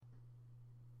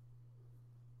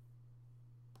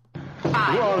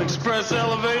We're on express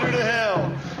elevator to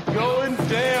hell. Going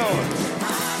down.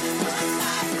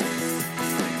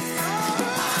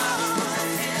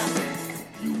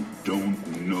 You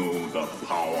don't know the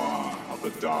power of the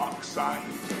dark side.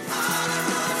 We've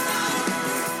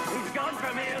gone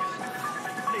from here.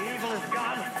 The evil is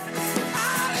gone.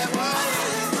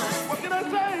 What can I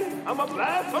say? I'm a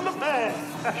blast from the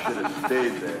past. Should have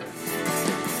stayed there.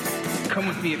 Come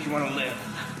with me if you want to live.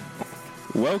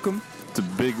 Welcome to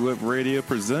Big Lip Radio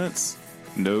presents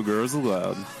No Girls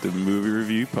Allowed, the movie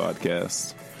review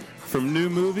podcast. From new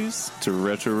movies to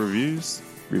retro reviews,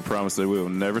 we promise that we will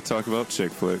never talk about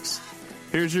chick flicks.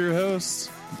 Here's your host,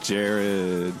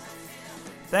 Jared.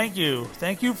 Thank you.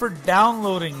 Thank you for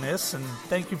downloading this, and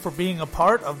thank you for being a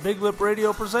part of Big Lip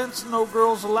Radio presents No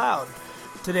Girls Allowed.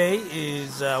 Today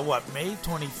is, May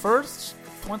 21st,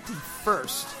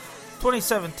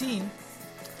 2017.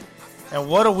 And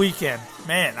what a weekend.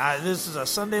 Man, this is a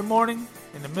Sunday morning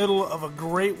in the middle of a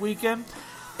great weekend.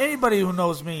 Anybody who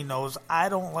knows me knows I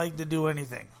don't like to do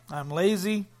anything. I'm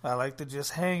lazy. I like to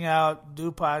just hang out,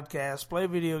 do podcasts, play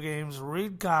video games,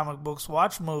 read comic books,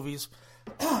 watch movies.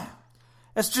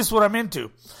 That's just what I'm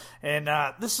into. And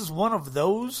this is one of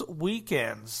those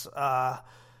weekends.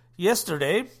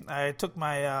 Yesterday, I took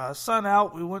my son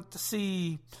out. We went to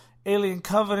see Alien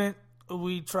Covenant.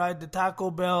 We tried the Taco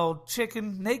Bell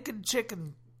naked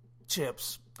chicken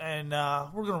chips, and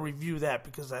we're going to review that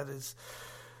because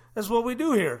that's what we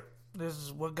do here. This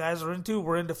is what guys are into.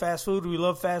 We're into fast food. We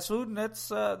love fast food, and that's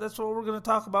what we're going to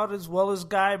talk about, as well as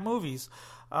guy movies.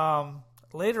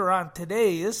 Later on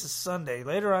today, this is Sunday.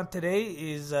 Later on today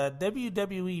is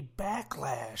WWE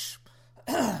Backlash.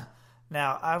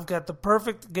 Now, I've got the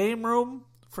perfect game room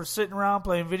for sitting around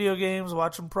playing video games,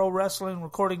 watching pro wrestling,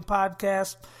 recording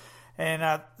podcasts.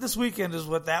 And this weekend is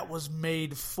what that was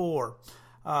made for.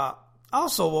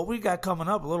 Also, what we got coming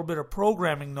up, a little bit of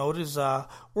programming note, is we're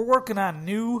working on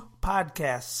new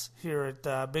podcasts here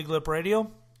at Big Lip Radio.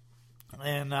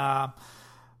 And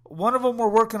one of them we're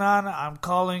working on, I'm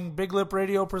calling Big Lip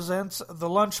Radio Presents The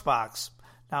Lunchbox.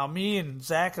 Now, me and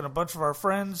Zach and a bunch of our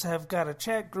friends have got a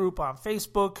chat group on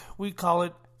Facebook. We call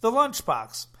it The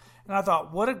Lunchbox. And I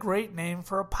thought, what a great name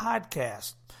for a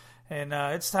podcast. And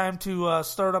it's time to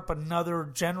start up another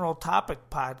general topic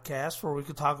podcast where we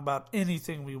could talk about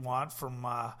anything we want, from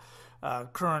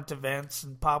current events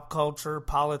and pop culture,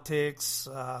 politics,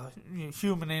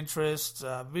 human interests,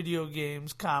 video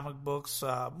games, comic books,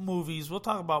 movies. We'll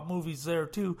talk about movies there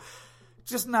too,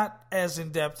 just not as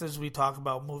in-depth as we talk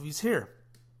about movies here.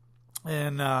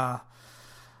 And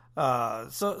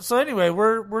so anyway,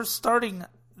 we're starting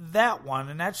that one,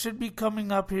 and that should be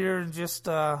coming up here in just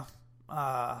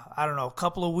I don't know, a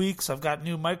couple of weeks. I've got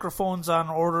new microphones on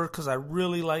order because I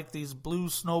really like these Blue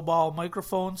Snowball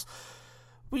microphones.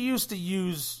 We used to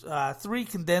use 3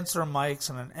 condenser mics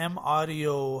and an M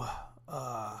Audio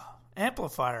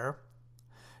amplifier,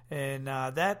 and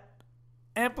that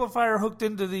amplifier hooked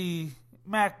into the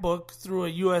MacBook through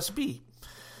a USB,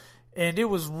 and it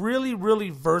was really,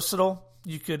 really versatile.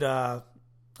 You could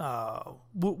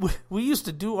we used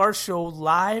to do our show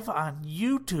live on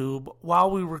YouTube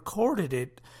while we recorded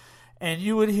it, and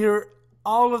you would hear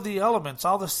all of the elements,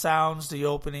 all the sounds, the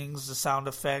openings, the sound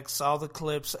effects, all the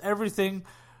clips, everything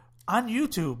on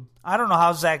YouTube. I don't know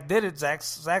how Zach did it.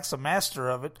 Zach's a master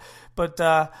of it. But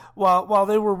while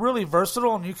they were really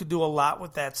versatile and you could do a lot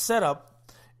with that setup,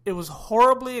 it was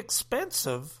horribly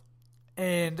expensive,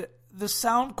 and the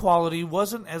sound quality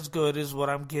wasn't as good as what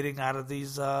I'm getting out of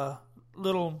these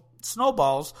little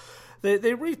snowballs.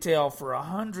 They retail for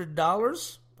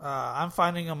 $100. I'm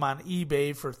finding them on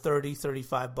eBay for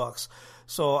 $35.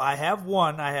 So I have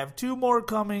one. I have 2 more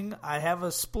coming. I have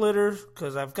a splitter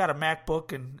because I've got a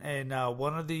MacBook, and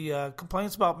one of the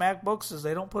complaints about MacBooks is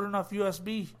they don't put enough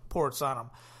USB ports on them.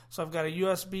 So I've got a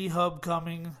USB hub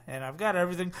coming, and I've got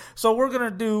everything. So we're going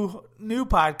to do new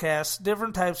podcasts,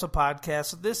 different types of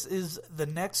podcasts. This is the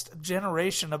next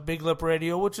generation of Big Lip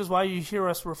Radio, which is why you hear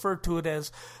us refer to it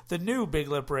as the new Big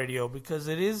Lip Radio, because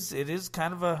it is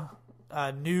kind of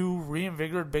a new,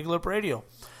 reinvigorated Big Lip Radio.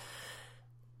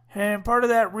 And part of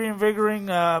that reinvigorating,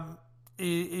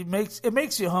 it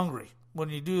makes you hungry when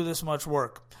you do this much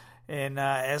work. And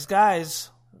as guys,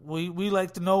 we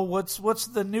like to know what's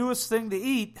the newest thing to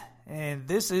eat, and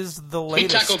this is the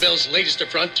latest. Taco Bell's latest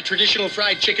affront to traditional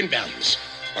fried chicken values.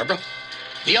 Barbara?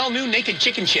 The all-new naked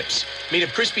chicken chips, made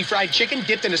of crispy fried chicken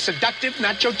dipped in a seductive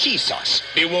nacho cheese sauce.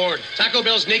 Be warned, Taco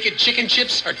Bell's naked chicken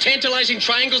chips are tantalizing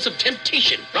triangles of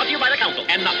temptation. Brought to you by the Council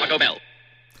and not Taco Bell.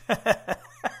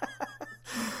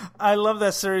 I love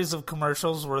that series of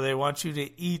commercials where they want you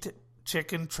to eat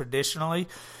chicken traditionally.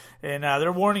 And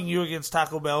they're warning you against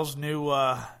Taco Bell's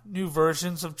new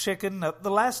versions of chicken. The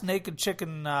last Naked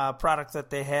Chicken product that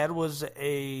they had was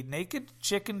a Naked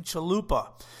Chicken Chalupa.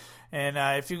 And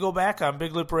if you go back on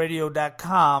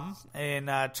BigLipRadio.com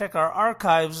and check our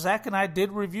archives, Zach and I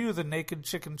did review the Naked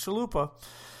Chicken Chalupa.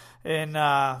 And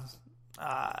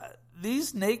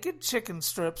these naked chicken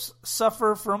strips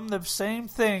suffer from the same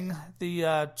thing the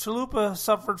Chalupa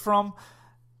suffered from.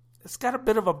 It's got a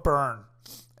bit of a burn.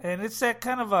 And it's that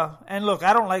kind of a... And look,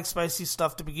 I don't like spicy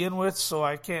stuff to begin with, so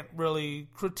I can't really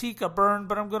critique a burn,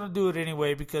 but I'm going to do it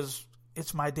anyway because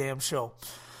it's my damn show.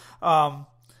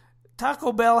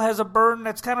 Taco Bell has a burn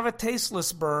that's kind of a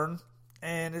tasteless burn,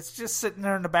 and it's just sitting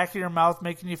there in the back of your mouth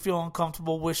making you feel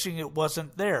uncomfortable, wishing it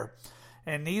wasn't there.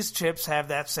 And these chips have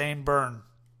that same burn.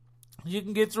 You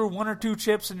can get through 1 or 2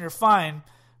 chips and you're fine,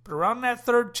 but around that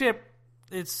third chip,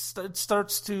 it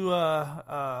starts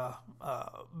to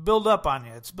build up on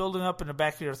you. It's building up in the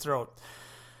back of your throat.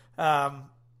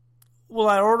 Will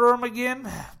I order them again?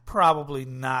 Probably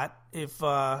not. If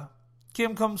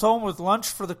Kim comes home with lunch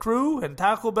for the crew and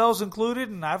Taco Bell's included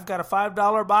and I've got a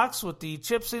 $5 box with the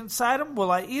chips inside them,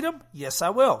 will I eat them? Yes, I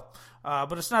will.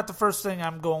 But it's not the first thing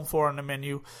I'm going for on the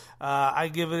menu. I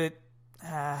give it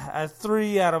a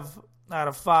 3 out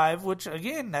of 5, which,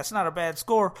 again, that's not a bad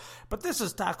score. But this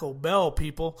is Taco Bell,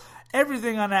 people.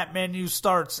 Everything on that menu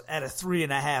starts at a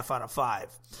 3.5 out of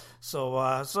 5. So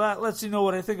that lets you know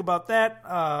what I think about that.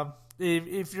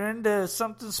 If you're into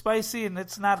something spicy and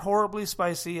it's not horribly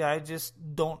spicy, I just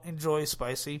don't enjoy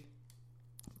spicy,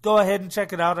 go ahead and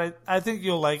check it out. I think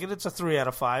you'll like it. It's a 3 out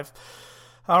of 5.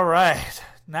 All right.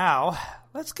 Now,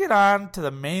 let's get on to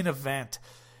the main event.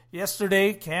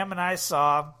 Yesterday, Cam and I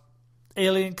saw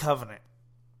Alien Covenant.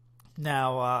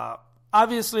 Now,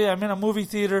 obviously, I'm in a movie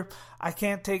theater. I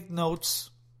can't take notes.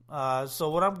 So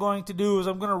what I'm going to do is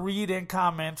I'm going to read and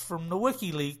comment from the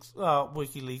WikiLeaks.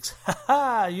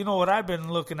 You know what I've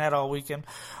been looking at all weekend.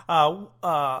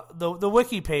 The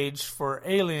wiki page for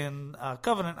Alien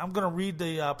Covenant. I'm going to read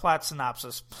the plot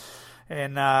synopsis.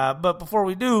 And but before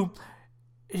we do,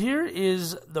 here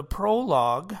is the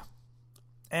prologue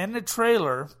and the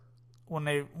trailer when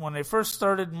they first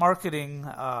started marketing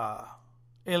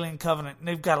Alien Covenant. And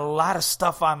they've got a lot of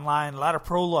stuff online, a lot of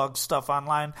prologue stuff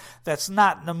online that's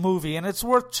not in the movie, and it's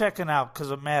worth checking out because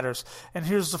it matters. And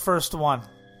here's the first one.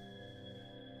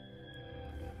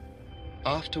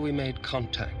 After we made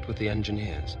contact with the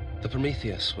engineers, the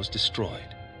Prometheus was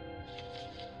destroyed.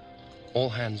 All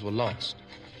hands were lost,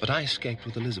 but I escaped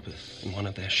with Elizabeth in one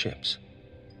of their ships.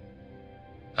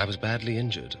 I was badly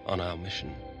injured on our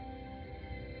mission.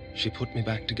 She put me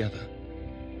back together.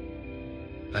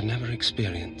 I'd never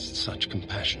experienced such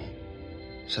compassion.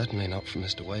 Certainly not from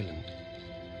Mr. Wayland,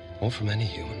 or from any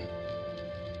human.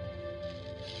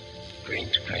 Green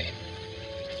to green,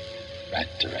 red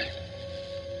to red.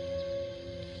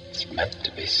 It's meant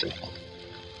to be simple.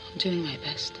 I'm doing my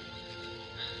best.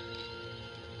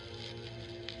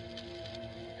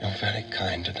 You're very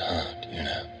kind at heart, you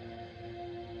know.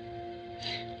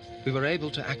 We were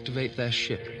able to activate their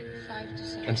ship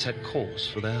and set course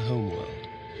for their homeworld.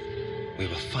 We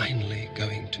were finally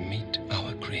going to meet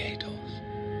our creators.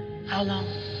 How long?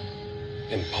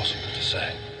 Impossible to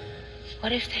say.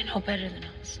 What if they're no better than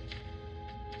us?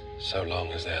 So long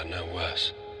as they are no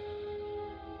worse.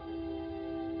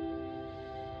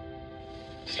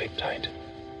 Sleep tight.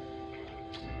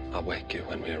 I'll wake you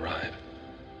when we arrive.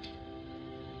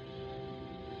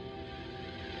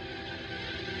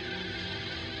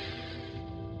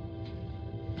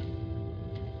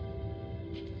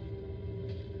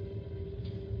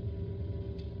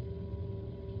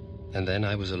 And then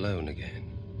I was alone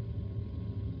again.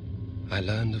 I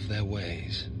learned of their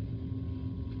ways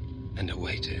and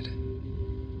awaited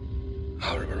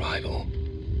our arrival.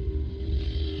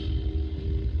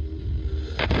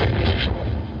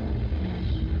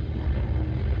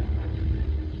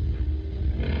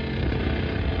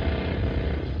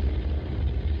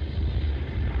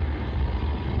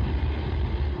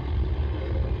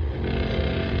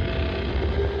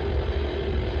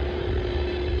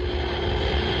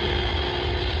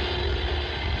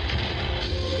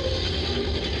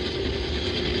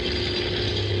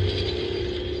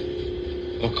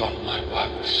 Look on my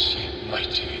works, ye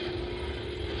mighty,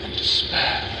 and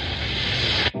despair.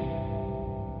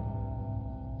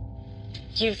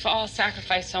 You've all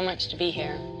sacrificed so much to be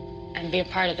here and be a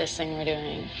part of this thing we're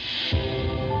doing.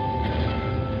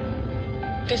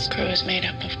 This crew is made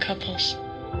up of couples.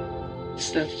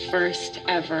 It's the first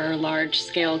ever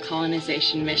large-scale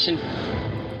colonization mission.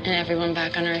 And everyone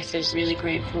back on Earth is really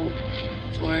grateful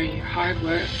for your hard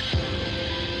work,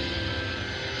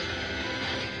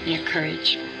 your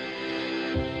courage.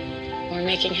 We're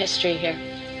making history here.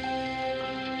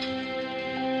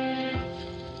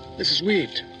 This is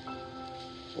weed.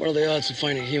 What are the odds of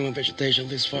finding human vegetation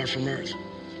this far from Earth?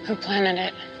 Who planted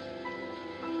it?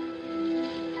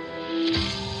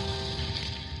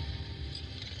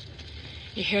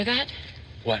 You hear that?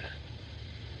 What?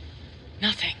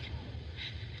 Nothing.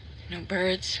 No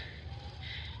birds.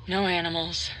 No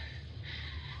animals.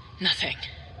 Nothing.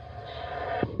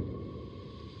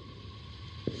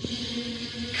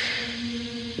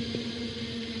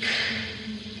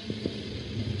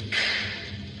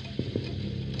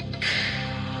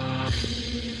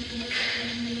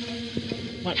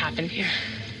 What happened here?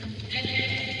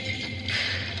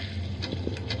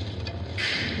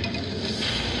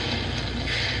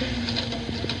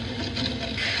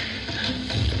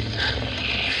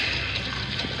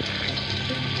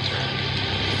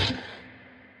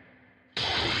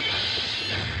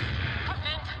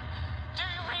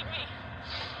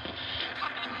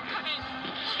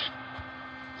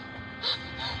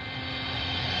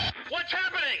 What's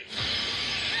happening?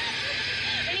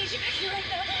 I need you back here right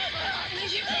now. I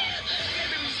need you.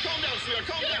 Calm down, sweetheart.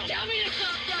 Calm down. Tell me to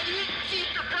calm down.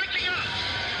 You're breaking up.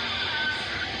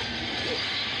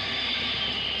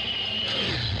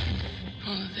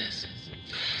 All of this is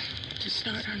to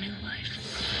start our new life.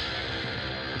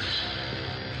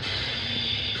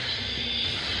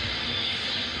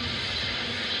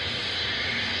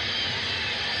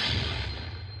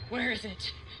 Where is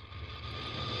it?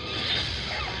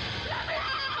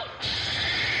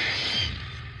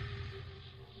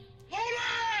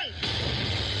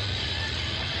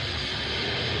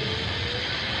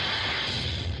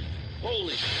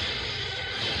 Holy.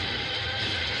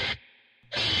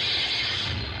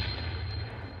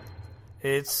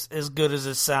 It's as good as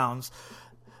it sounds.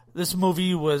 This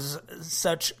movie was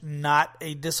such not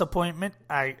a disappointment.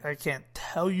 I can't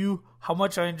tell you how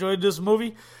much I enjoyed this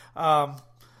movie.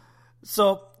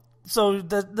 So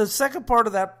the second part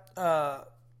of that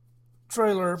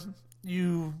trailer,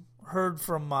 you heard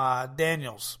from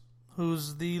Daniels,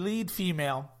 who's the lead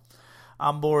female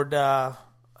on board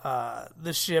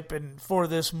this ship and for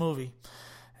this movie.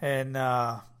 And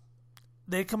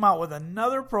they come out with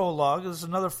another prologue. This is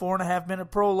another 4.5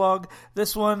 minute prologue.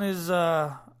 This one is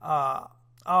all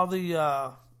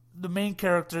the main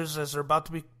characters as they're about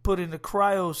to be put into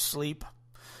cryo sleep.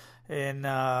 And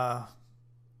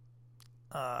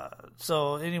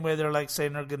so anyway, they're like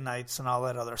saying their goodnights and all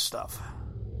that other stuff.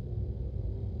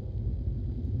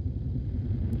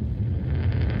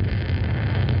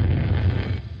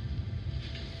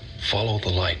 Follow the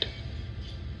light.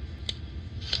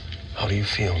 How do you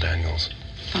feel, Daniels?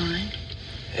 Fine.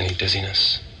 Any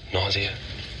dizziness? Nausea?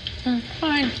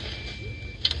 Fine.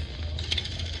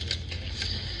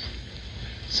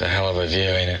 It's a hell of a view,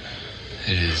 ain't it?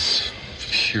 It is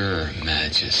pure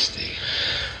majesty.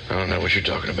 I don't know what you're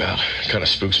talking about. It kind of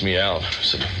spooks me out.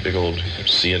 It's a big old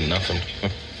seeing nothing.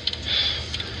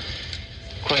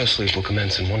 Cryosleep will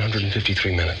commence in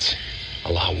 153 minutes.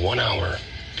 Allow 1 hour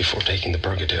before taking the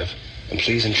purgative, and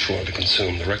please ensure to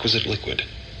consume the requisite liquid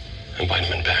and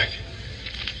vitamin pack.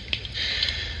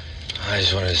 I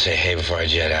just wanted to say hey before I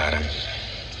jet out. I'm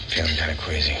feeling kind of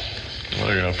queasy.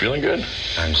 Well, you're not feeling good?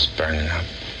 I'm just burning up.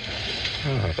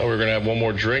 Oh, I thought we were going to have one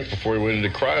more drink before we went into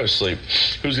cryo sleep.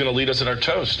 Who's going to lead us in our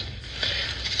toast?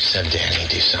 Just have Danny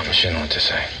do something. She knows what to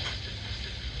say.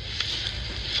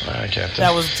 All right, Captain.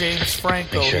 That was James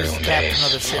Franco, Make sure who's the everyone captain behaves.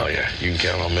 of the ship. Oh, yeah. You can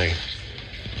count on me.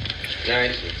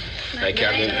 Night. Night,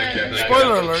 Captain. Night, Captain.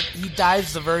 Spoiler alert, he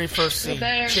dies the very first scene.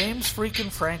 there. James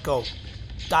freaking Franco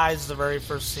dies the very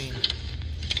first scene.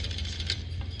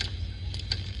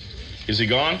 Is he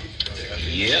gone?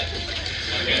 Yep.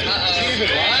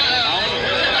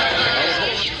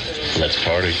 Let's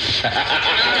party. I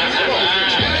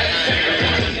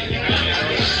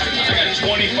got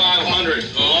 2,500.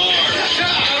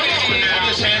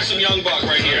 This handsome young buck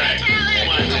right here.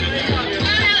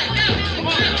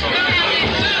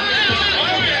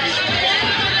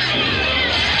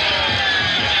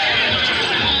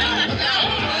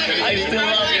 I still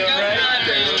love you,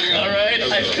 all right?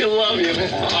 I still love you.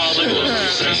 Oh, look at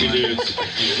those sexy dudes. Look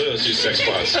at those two sex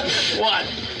spots. What?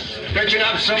 Picking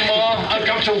up some more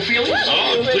uncomfortable feelings?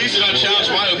 Oh, please do not challenge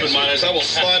my open mindedness. I will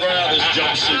slide right out of this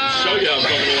jumpsuit and show you how I'm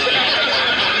coming alive.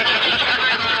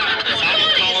 I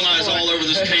will colonize all over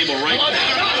this table right now.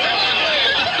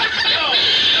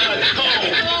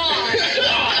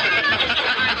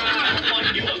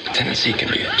 Tennessee can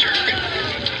be a jerk.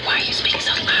 Why are you speaking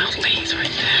so loudly? He's right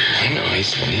there. I know, he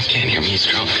can't hear me. He's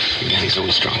drunk. Again, he's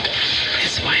always drunk.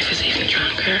 Piss his wife is even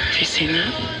drunker. Have you seen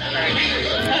that?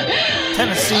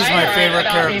 Tennessee's my favorite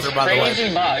character, by the way.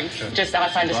 Crazy bugs just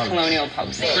outside this colonial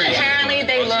post. Apparently,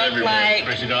 they look like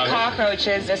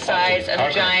cockroaches the size of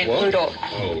a giant poodle.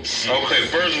 Okay,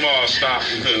 first of all, stop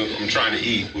because I'm trying to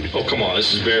eat. Oh, come on,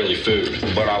 this is barely food.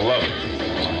 But I love it.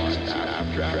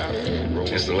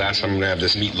 It's the last time I'm gonna have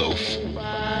this meatloaf.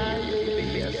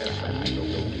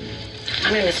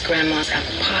 I'm gonna miss Grandma's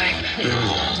apple pie.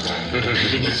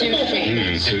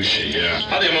 Sushi, yeah.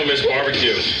 I think I'm gonna miss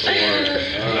barbecue.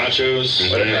 Or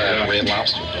nachos. Red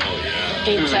Lobster. Oh, yeah.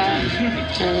 Pizza. I'm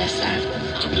gonna miss that.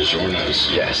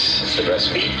 DiGiorno's. Yes, it's the best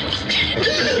one.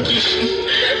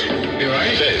 You're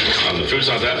right. Hey, the food's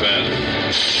not that bad.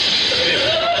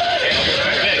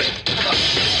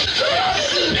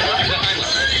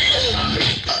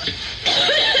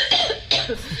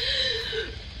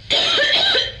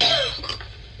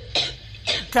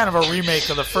 Kind of a remake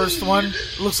of the first one.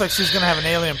 Looks like she's going to have an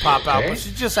alien pop out, but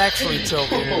she's just actually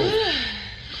choking.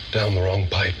 Down the wrong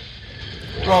pipe.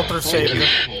 Walter saved her.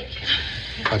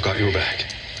 I've got your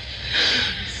back.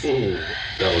 Ooh,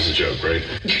 that was a joke, right?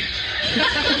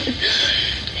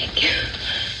 Thank you.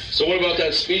 So what about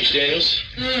that speech, Daniels?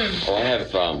 Oh, I have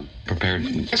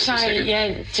prepared. Sorry,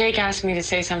 yeah, Jake asked me to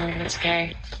say something if it's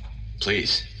okay.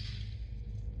 Please.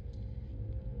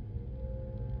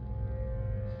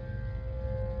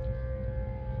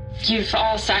 You've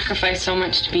all sacrificed so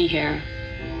much to be here.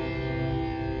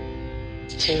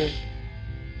 To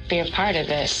be a part of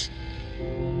this.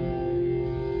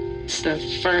 It's the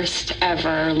first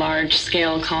ever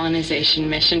large-scale colonization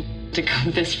mission to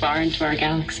go this far into our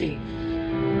galaxy.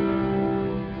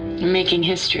 You're making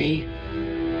history.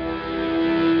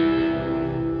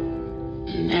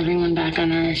 And everyone back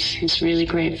on Earth is really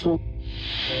grateful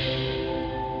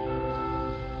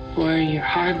for your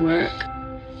hard work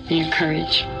and your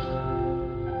courage.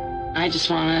 I just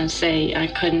want to say I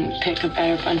couldn't pick a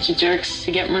better bunch of jerks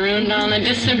to get marooned on a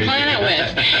distant planet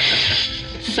with.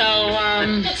 So,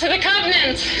 to the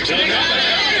Covenant! To the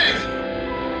Covenant!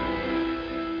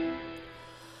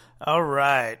 All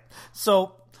right.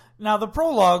 So, now the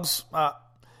prologues,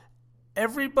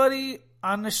 everybody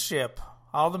on the ship,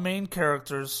 all the main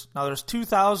characters, now there's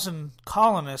 2,000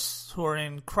 colonists who are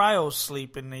in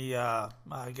cryo-sleep in the,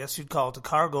 I guess you'd call it the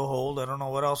cargo hold, I don't know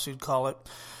what else you'd call it,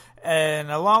 and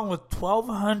along with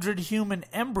 1,200 human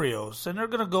embryos, and they're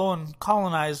going to go and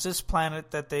colonize this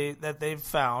planet that they've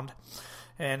found,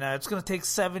 and it's going to take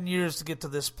 7 years to get to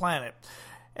this planet,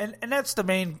 and that's the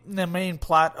main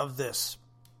plot of this,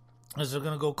 is they're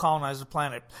going to go colonize the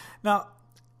planet. Now,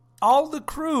 all the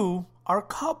crew are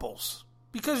couples,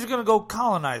 because you're going to go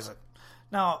colonize it.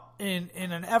 Now, in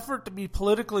an effort to be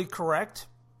politically correct,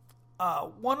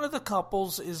 one of the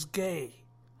couples is gay.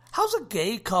 How's a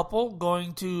gay couple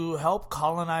going to help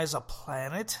colonize a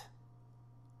planet?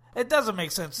 It doesn't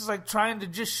make sense. It's like trying to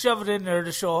just shove it in there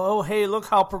to show, oh, hey, look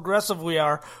how progressive we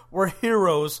are. We're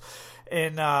heroes.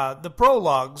 And the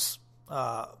prologues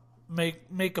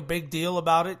make a big deal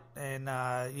about it. And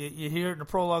you hear it in the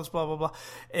prologues, blah, blah, blah.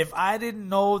 If I didn't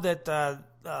know that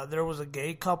there was a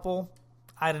gay couple,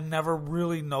 I'd have never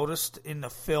really noticed in the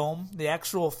film. The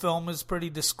actual film is pretty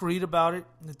discreet about it.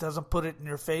 It doesn't put it in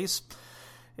your face.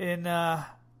 And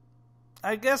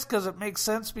I guess because it makes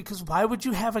sense, because why would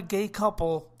you have a gay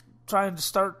couple trying to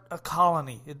start a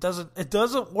colony? It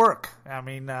doesn't work. I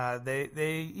mean,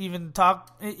 they even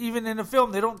talk, even in the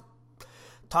film, they don't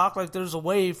talk like there's a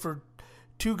way for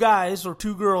two guys or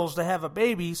two girls to have a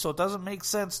baby, so it doesn't make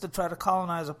sense to try to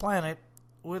colonize a planet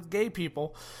with gay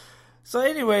people. So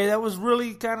anyway, that was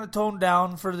really kind of toned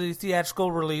down for the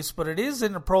theatrical release, but it is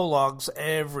in the prologues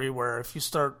everywhere if you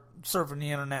start surfing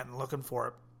the internet and looking for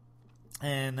it.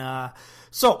 And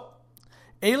so,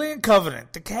 Alien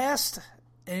Covenant, the cast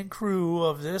and crew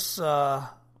of this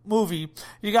movie,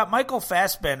 you got Michael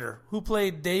Fassbender, who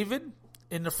played David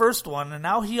in the first one, and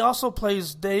now he also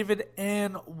plays David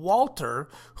and Walter,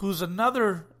 who's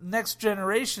another Next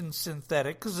Generation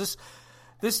synthetic, because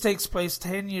this takes place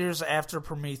 10 years after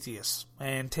Prometheus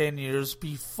and 10 years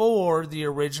before the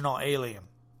original Alien.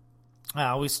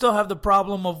 We still have the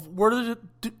problem of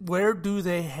where do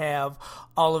they have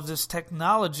all of this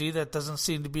technology that doesn't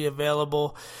seem to be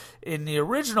available in the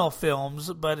original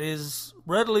films, but is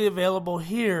readily available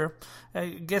here. I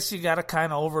guess you got to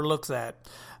kind of overlook that.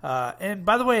 And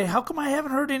by the way, how come I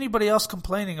haven't heard anybody else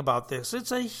complaining about this?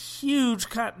 It's a huge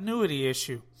continuity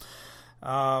issue.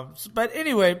 But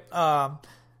anyway,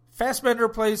 Fassbender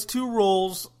plays two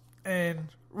roles, and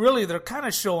really they're kind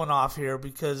of showing off here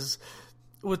because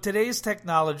with today's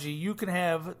technology, you can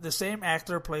have the same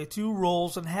actor play two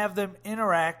roles and have them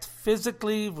interact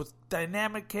physically with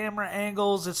dynamic camera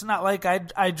angles. It's not like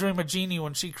I Dream of Jeannie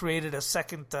when she created a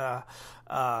second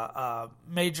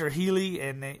Major Healy,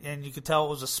 and you could tell it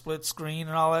was a split screen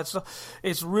and all that stuff.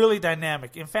 It's really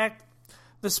dynamic. In fact,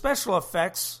 the special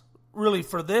effects, really,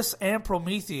 for this and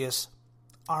Prometheus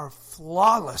are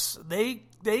flawless. They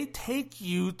take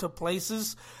you to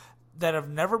places that have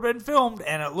never been filmed,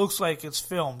 and it looks like it's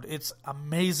filmed. It's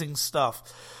amazing stuff.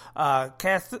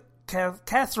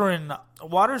 Catherine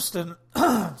Waterston,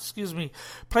 excuse me,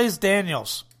 plays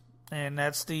Daniels, and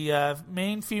that's the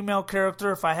main female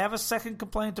character. If I have a second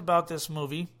complaint about this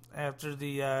movie, after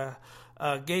the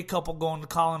gay couple going to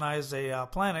colonize a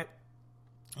planet,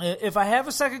 if I have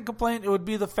a second complaint, it would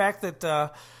be the fact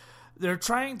that they're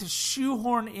trying to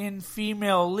shoehorn in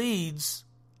female leads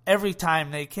every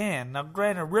time they can. Now,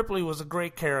 granted, Ripley was a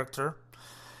great character,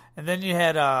 and then you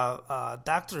had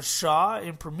Dr. Shaw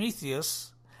in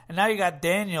Prometheus, and now you got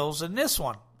Daniels in this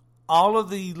one. All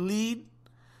of the lead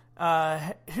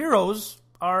heroes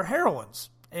are heroines,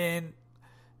 and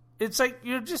it's like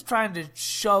you're just trying to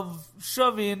shove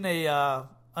in an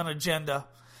agenda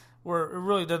where it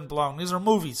really doesn't belong. These are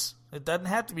movies. It doesn't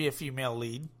have to be a female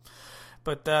lead,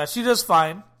 but she does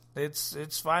fine.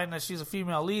 It's fine that she's a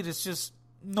female lead. It's just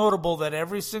notable that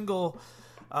every single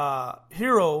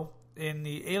hero in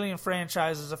the Alien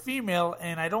franchise is a female,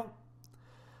 and I don't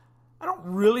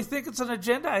really think it's an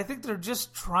agenda. I think they're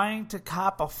just trying to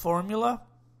cop a formula.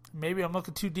 Maybe I'm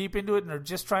looking too deep into it, and they're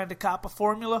just trying to cop a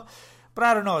formula. But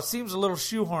I don't know. It seems a little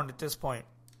shoehorned at this point.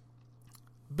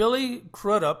 Billy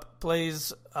Crudup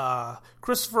plays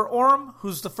Christopher Oram,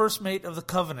 who's the first mate of the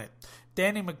Covenant.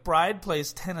 Danny McBride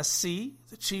plays Tennessee,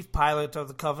 the chief pilot of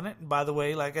the Covenant. And by the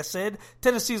way, like I said,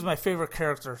 Tennessee is my favorite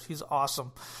character. He's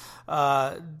awesome.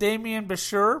 Damien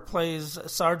Bashir plays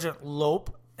Sergeant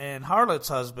Lope and Harlot's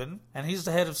husband, and he's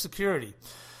the head of security.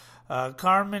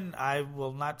 Carmen, I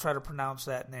will not try to pronounce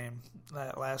that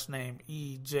last name,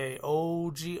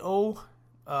 Ejogo,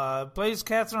 plays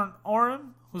Catherine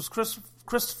Oram, who's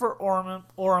Christopher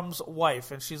Oram's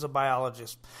wife, and she's a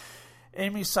biologist.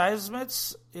 Amy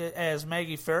Seismitz as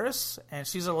Maggie Ferris, and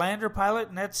she's a lander pilot,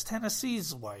 and that's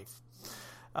Tennessee's wife.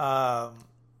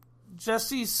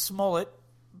 Jesse Smollett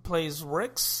plays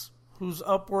Rix, who's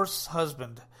Upworth's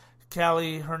husband.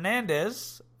 Callie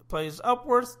Hernandez plays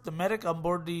Upworth, the medic on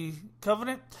board the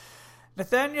Covenant.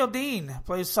 Nathaniel Dean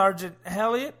plays Sergeant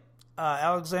Elliot.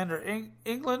 Alexander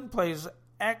England plays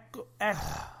Ancor.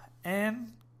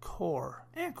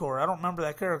 I don't remember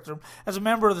that character. As a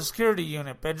member of the security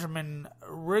unit, Benjamin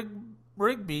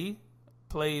Rigby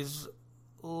plays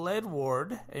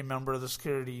Ledward, a member of the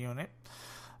security unit.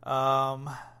 And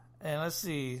let's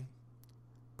see.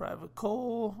 Private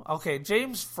Cole. Okay,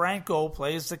 James Franco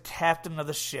plays the captain of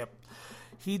the ship.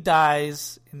 He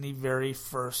dies in the very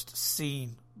first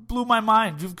scene. Blew my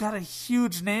mind. You've got a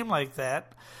huge name like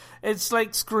that. It's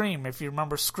like Scream, if you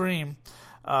remember Scream.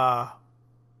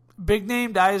 Big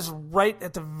name dies right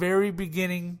at the very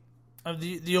beginning of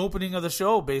the opening of the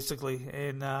show, basically.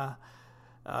 And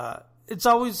it's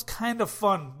always kind of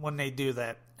fun when they do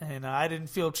that. And I didn't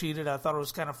feel cheated. I thought it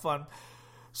was kind of fun.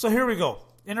 So here we go.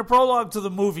 In a prologue to the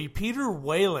movie, Peter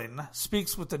Whalen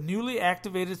speaks with the newly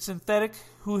activated synthetic,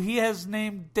 who he has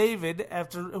named David,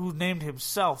 who named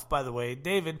himself, by the way,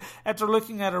 David, after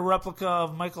looking at a replica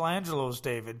of Michelangelo's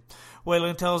David.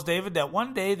 Whalen tells David that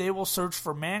one day they will search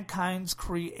for mankind's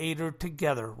creator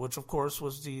together, which of course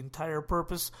was the entire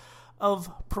purpose of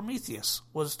Prometheus,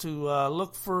 was to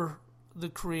look for the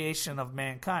creation of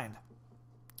mankind.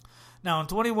 Now, in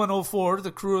 2104, the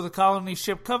crew of the colony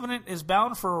ship Covenant is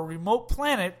bound for a remote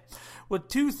planet with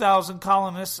 2,000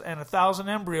 colonists and 1,000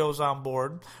 embryos on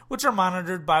board, which are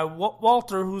monitored by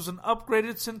Walter, who's an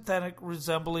upgraded synthetic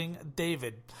resembling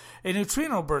David. A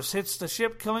neutrino burst hits the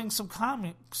ship, killing some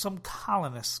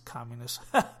colonists.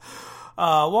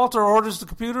 Walter orders the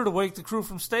computer to wake the crew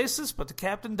from stasis, but the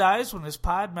captain dies when his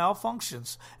pod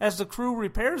malfunctions. As the crew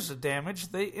repairs the damage,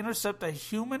 they intercept a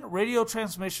human radio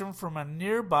transmission from a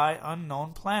nearby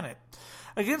unknown planet.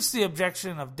 Against the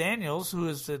objection of Daniels, who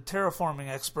is the terraforming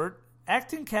expert,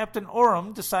 acting Captain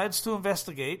Oram decides to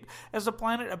investigate, as the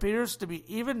planet appears to be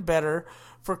even better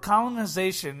for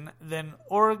colonization than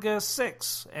Auriga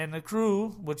 6, and the crew,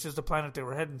 which is the planet they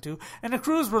were heading to, and the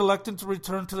crew is reluctant to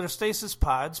return to their stasis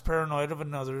pods, paranoid of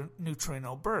another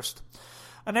neutrino burst.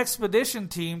 An expedition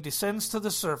team descends to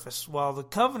the surface, while the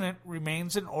Covenant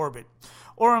remains in orbit.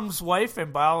 Orum's wife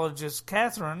and biologist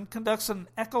Catherine conducts an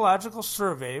ecological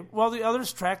survey while the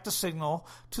others track the signal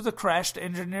to the crashed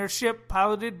engineer ship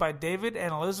piloted by David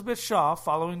and Elizabeth Shaw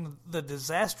following the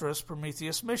disastrous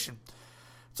Prometheus mission.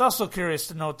 It's also curious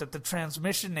to note that the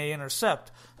transmission they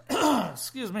intercept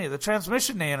the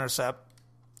transmission they intercept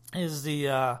is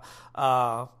the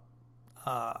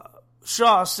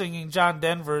Shaw singing John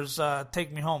Denver's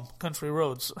Take Me Home, Country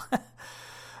Roads.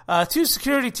 Two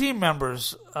security team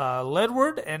members,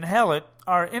 Ledward and Hallett,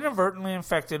 are inadvertently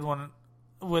infected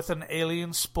with an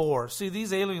alien spore. See,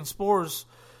 these alien spores,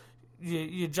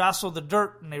 you jostle the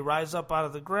dirt and they rise up out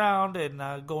of the ground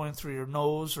and go in through your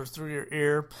nose or through your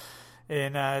ear.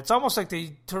 And it's almost like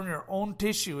they turn your own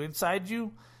tissue inside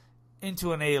you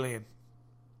into an alien.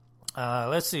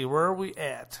 Let's see, where are we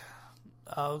at?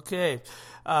 Okay.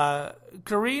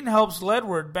 Kareen helps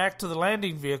Ledward back to the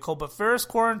landing vehicle, but Ferris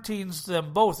quarantines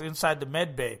them both inside the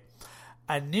med bay.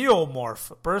 A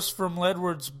neomorph bursts from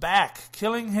Ledward's back,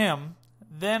 killing him,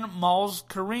 then mauls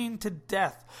Kareen to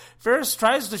death. Ferris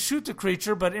tries to shoot the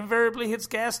creature, but invariably hits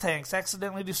gas tanks,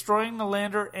 accidentally destroying the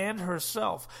lander and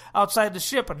herself. Outside the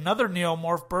ship, another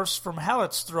neomorph bursts from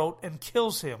Hallett's throat and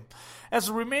kills him. As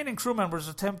the remaining crew members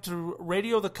attempt to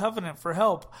radio the Covenant for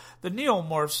help, the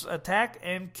neomorphs attack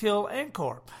and kill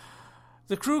Anchor.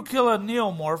 The crew kill a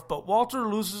neomorph, but Walter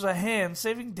loses a hand,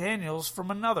 saving Daniels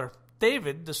from another.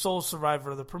 David, the sole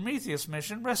survivor of the Prometheus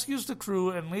mission, rescues the crew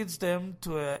and leads them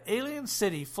to an alien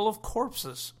city full of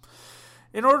corpses.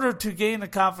 In order to gain the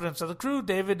confidence of the crew,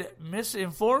 David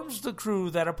misinforms the crew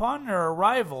that upon their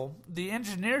arrival, the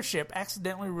engineer ship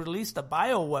accidentally released a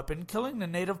bioweapon, killing the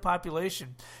native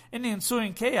population. In the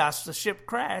ensuing chaos, the ship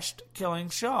crashed, killing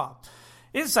Shaw.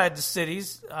 Inside the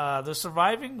cities, the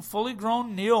surviving fully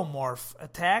grown neomorph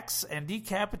attacks and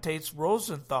decapitates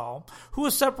Rosenthal, who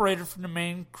is separated from the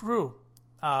main crew.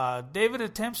 David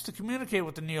attempts to communicate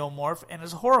with the neomorph and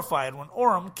is horrified when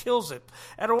Orum kills it.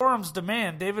 At Orum's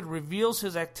demand, David reveals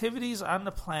his activities on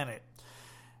the planet.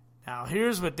 Now,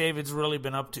 here's what David's really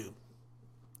been up to.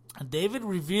 David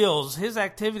reveals his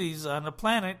activities on the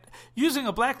planet. Using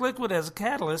a black liquid as a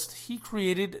catalyst, he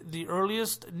created the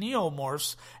earliest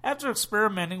neomorphs after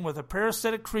experimenting with a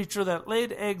parasitic creature that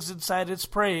laid eggs inside its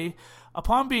prey.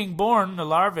 Upon being born, the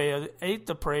larvae ate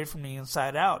the prey from the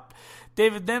inside out.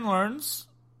 David then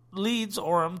leads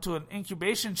Orum to an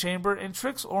incubation chamber and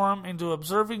tricks Orum into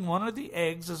observing one of the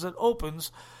eggs as it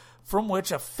opens, from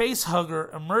which a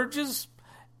facehugger emerges.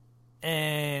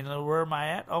 And where am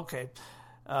I at? Okay.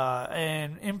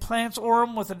 And implants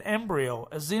Orum with an embryo.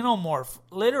 A xenomorph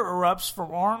later erupts from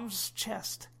Orum's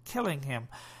chest, killing him.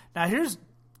 Now, here's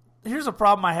a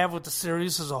problem I have with the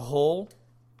series as a whole.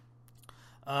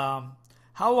 How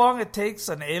long it takes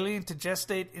an alien to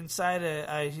gestate inside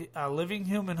a living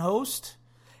human host,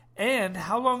 and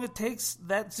how long it takes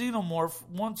that xenomorph,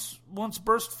 once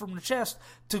burst from the chest,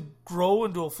 to grow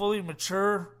into a fully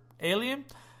mature alien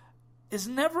is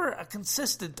never a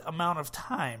consistent amount of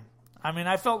time. I mean,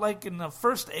 I felt like in the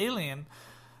first Alien,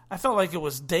 I felt like it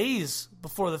was days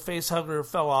before the facehugger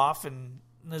fell off and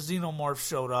the xenomorph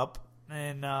showed up,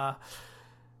 and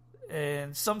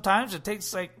sometimes it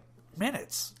takes like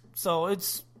minutes. So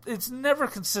it's never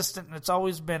consistent, and it's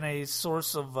always been a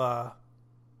source of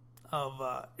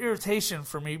irritation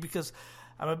for me because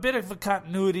I'm a bit of a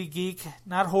continuity geek,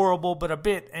 not horrible, but a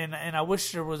bit, and I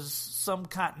wish there was some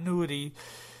continuity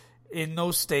in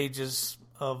those stages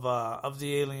of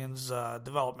the aliens'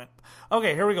 development.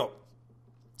 Okay, here we go.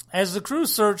 As the crew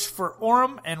search for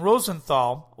Orum and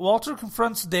Rosenthal, Walter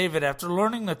confronts David after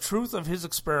learning the truth of his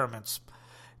experiments.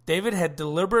 David had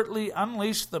deliberately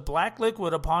unleashed the black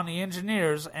liquid upon the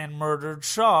engineers and murdered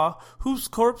Shaw, whose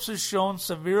corpse is shown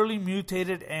severely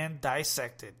mutated and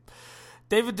dissected.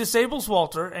 David disables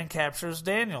Walter and captures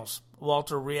Daniels.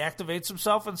 Walter reactivates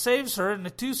himself and saves her, and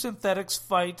the two synthetics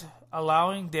fight,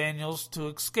 allowing Daniels to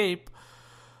escape.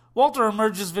 Walter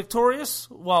emerges victorious,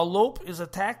 while Lope is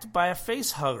attacked by a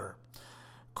facehugger.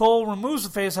 Cole removes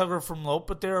the facehugger from Lope,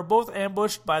 but they are both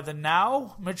ambushed by the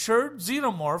now matured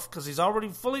xenomorph, because he's already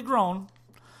fully grown,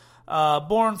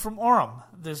 born from Orum.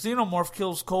 The xenomorph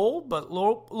kills Cole, but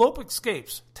Lope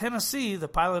escapes. Tennessee, the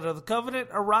pilot of the Covenant,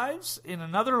 arrives in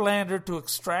another lander to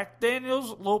extract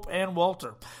Daniels, Lope, and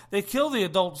Walter. They kill the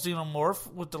adult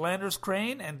xenomorph with the lander's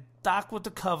crane and dock with the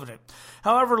Covenant.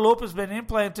 However, Lope has been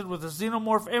implanted with a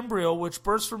xenomorph embryo which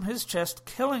bursts from his chest,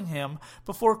 killing him,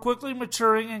 before quickly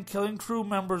maturing and killing crew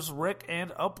members Rick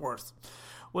and Upworth.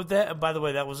 With that, by the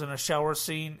way, that was in a shower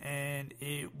scene, and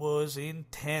it was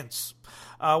intense.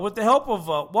 With the help of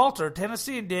Walter,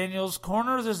 Tennessee and Daniels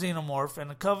corner the xenomorph in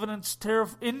the Covenant's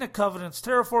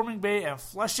terraforming bay and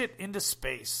flush it into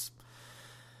space.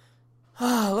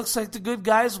 Looks like the good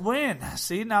guys win.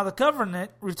 See, now the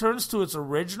Covenant returns to its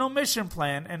original mission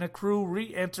plan and the crew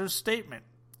re-enters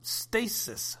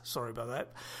stasis. Sorry about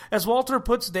that. As Walter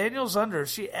puts Daniels under,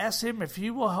 she asks him if he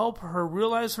will help her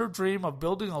realize her dream of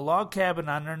building a log cabin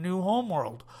on their new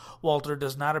homeworld. Walter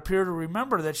does not appear to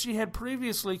remember that she had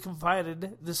previously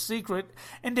confided the secret,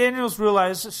 and Daniels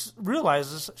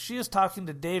realizes she is talking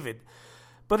to David,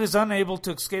 but is unable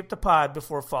to escape the pod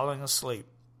before falling asleep.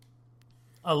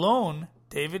 Alone,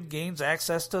 David gains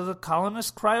access to the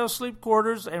colonist cryosleep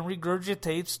quarters and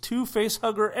regurgitates 2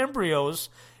 facehugger embryos.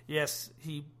 Yes,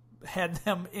 he had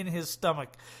them in his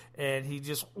stomach, and he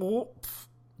just,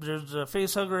 there's a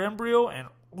facehugger embryo, and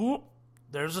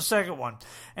there's a second one.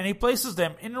 And he places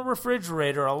them in a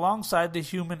refrigerator alongside the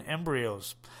human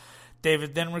embryos.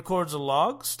 David then records a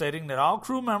log stating that all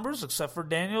crew members, except for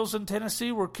Daniels and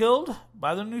Tennessee, were killed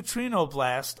by the neutrino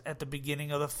blast at the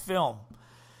beginning of the film.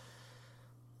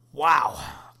 Wow.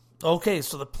 Okay,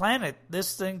 so the planet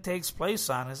this thing takes place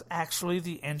on is actually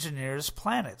the engineers'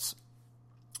 planets.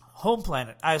 Home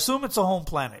planet. I assume it's a home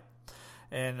planet.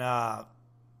 And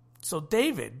so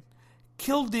David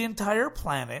killed the entire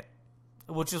planet,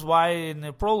 which is why in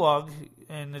the prologue,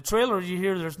 in the trailer, you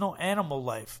hear there's no animal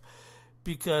life.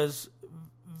 Because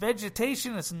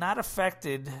vegetation is not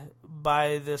affected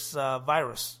by this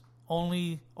virus.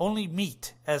 Only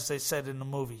meat, as they said in the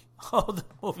movie. Oh, the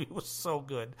movie was so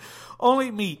good. Only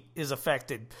meat is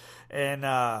affected. And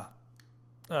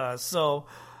so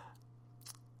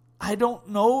I don't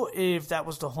know if that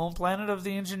was the home planet of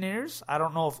the engineers. I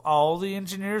don't know if all the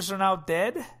engineers are now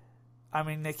dead. I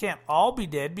mean, they can't all be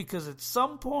dead because at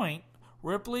some point,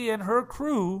 Ripley and her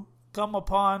crew come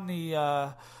upon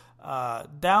the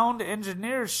downed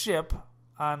engineer's ship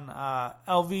on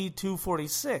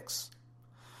LV-246.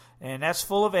 And that's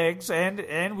full of eggs,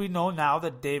 and we know now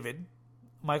that David,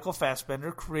 Michael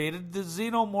Fassbender, created the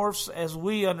xenomorphs as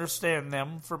we understand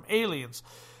them from Aliens.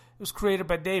 It was created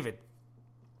by David.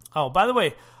 Oh, by the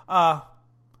way,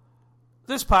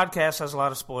 this podcast has a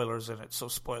lot of spoilers in it, so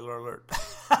spoiler alert.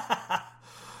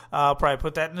 I'll probably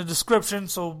put that in the description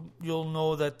so you'll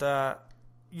know that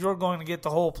you're going to get the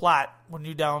whole plot when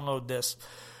you download this.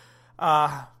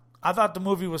 I thought the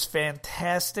movie was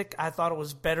fantastic. I thought it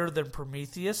was better than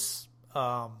Prometheus.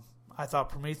 I thought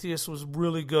Prometheus was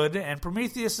really good. And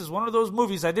Prometheus is one of those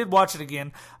movies. I did watch it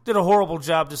again. Did a horrible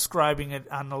job describing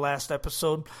it on the last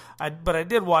episode. But I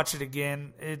did watch it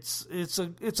again. It's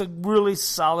a really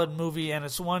solid movie, and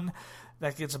it's one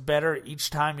that gets better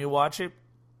each time you watch it.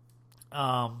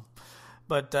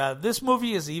 But this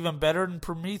movie is even better than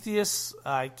Prometheus.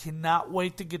 I cannot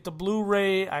wait to get the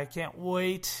Blu-ray. I can't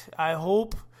wait. I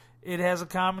hope it has a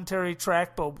commentary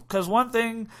track, but because one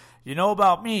thing you know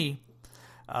about me,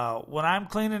 when I'm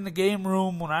cleaning the game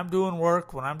room, when I'm doing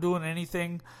work, when I'm doing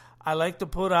anything, I like to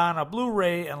put on a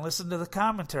Blu-ray and listen to the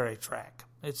commentary track.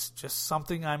 It's just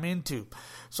something I'm into.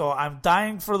 So I'm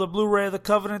dying for the Blu-ray of The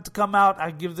Covenant to come out.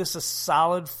 I give this a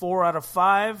solid 4 out of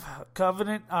 5.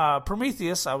 Covenant,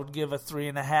 Prometheus, I would give a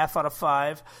 3.5 out of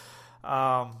 5.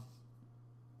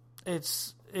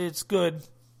 It's good,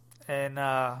 and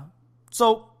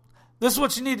so. This is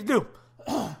what you need to do.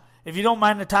 If you don't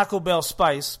mind the Taco Bell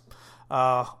spice,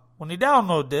 when you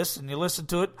download this and you listen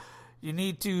to it, you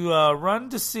need to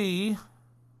run to see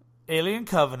Alien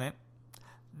Covenant.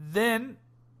 Then,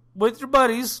 with your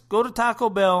buddies, go to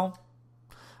Taco Bell.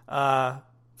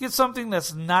 Get something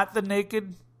that's not the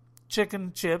naked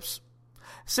chicken chips.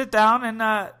 Sit down and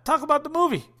talk about the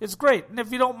movie. It's great. And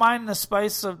if you don't mind the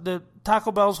spice of the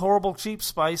Taco Bell's horrible cheap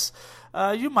spice,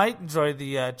 you might enjoy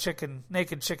the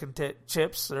naked chicken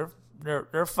chips.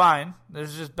 They're fine.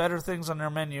 There's just better things on their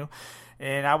menu,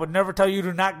 and I would never tell you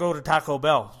to not go to Taco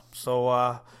Bell.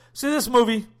 So see this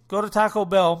movie, go to Taco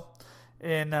Bell,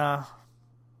 and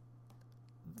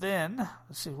then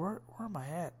let's see where am I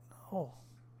at? Oh,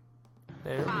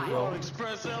 there we go.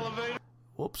 Express elevator.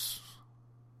 Whoops.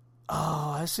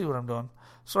 Oh, I see what I'm doing.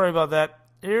 Sorry about that.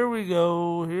 Here we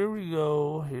go.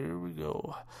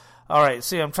 All right,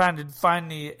 see, I'm trying to find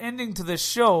the ending to this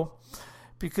show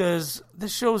because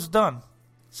this show's done.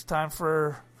 It's time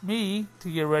for me to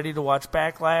get ready to watch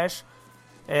Backlash,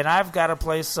 and I've got to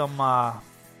play some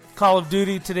Call of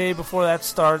Duty today before that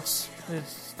starts.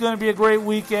 It's going to be a great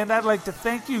weekend. I'd like to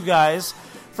thank you guys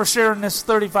for sharing this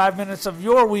 35 minutes of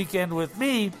your weekend with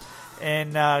me.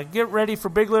 And get ready for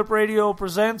Big Lip Radio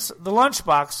Presents The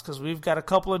Lunchbox, because we've got a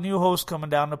couple of new hosts coming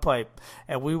down the pipe.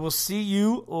 And we will see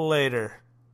you later.